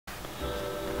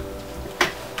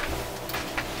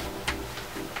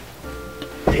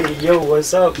Hey, yo,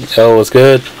 what's up? Yo, what's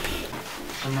good?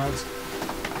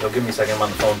 Yo, give me a second, I'm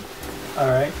on the phone.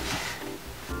 Alright.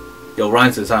 Yo,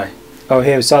 Ryan says hi. Oh,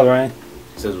 hey, what's up, Ryan?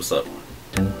 He says what's up.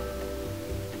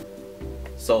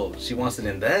 So, she wants it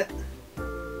in that?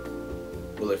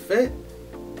 Will it fit?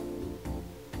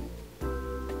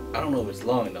 I don't know if it's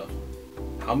long enough.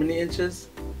 How many inches?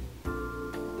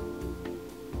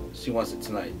 She wants it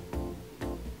tonight.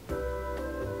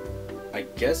 I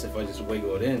guess if I just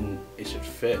wiggle it in, it should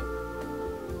fit.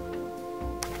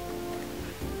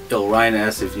 Yo, Ryan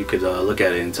asked if you could look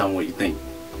at it and tell me what you think.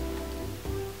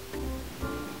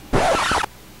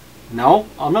 No,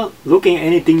 I'm not looking at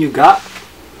anything you got.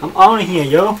 I'm on here,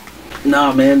 yo.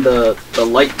 Nah, man, the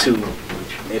light tube.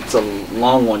 It's a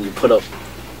long one you put up.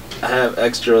 I have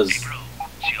extras. Hey bro,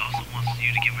 she also wants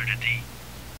you to give her the D.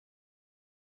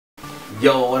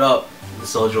 Yo, what up? The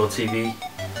Soldier TV.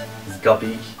 It's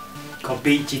Guppy.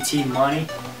 Guppy GT money.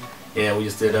 Yeah, we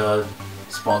just did a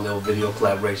small little video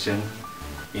collaboration.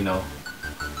 You know.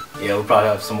 Yeah, we'll probably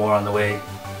have some more on the way.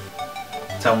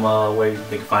 Tell them where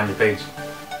they can find your page.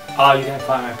 Oh, you can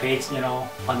find my page, you know,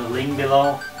 on the link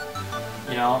below.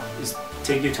 You know, it's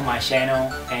take you to my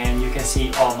channel and you can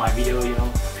see all my video, you know.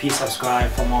 Please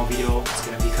subscribe for more video. It's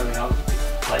gonna be coming out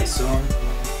like soon.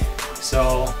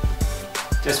 So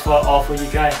just all for you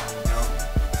guys, you know.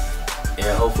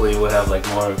 Yeah, hopefully we'll have like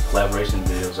more collaboration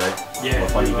videos, right? Yeah, more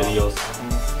funny videos.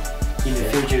 In the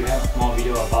future we have more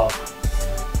video about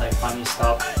like funny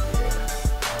stuff. Yeah.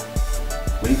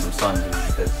 We need some sun dude,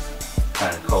 because it's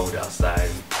kinda cold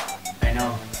outside. I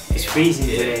know. It's freezing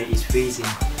today, it's freezing.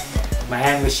 My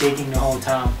hand was shaking the whole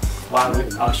time while I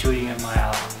was shooting in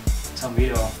my some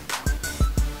video.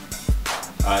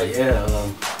 Alright, yeah,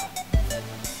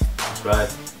 subscribe.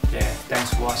 Yeah,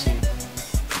 thanks for watching.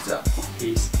 Peace out.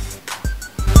 Peace.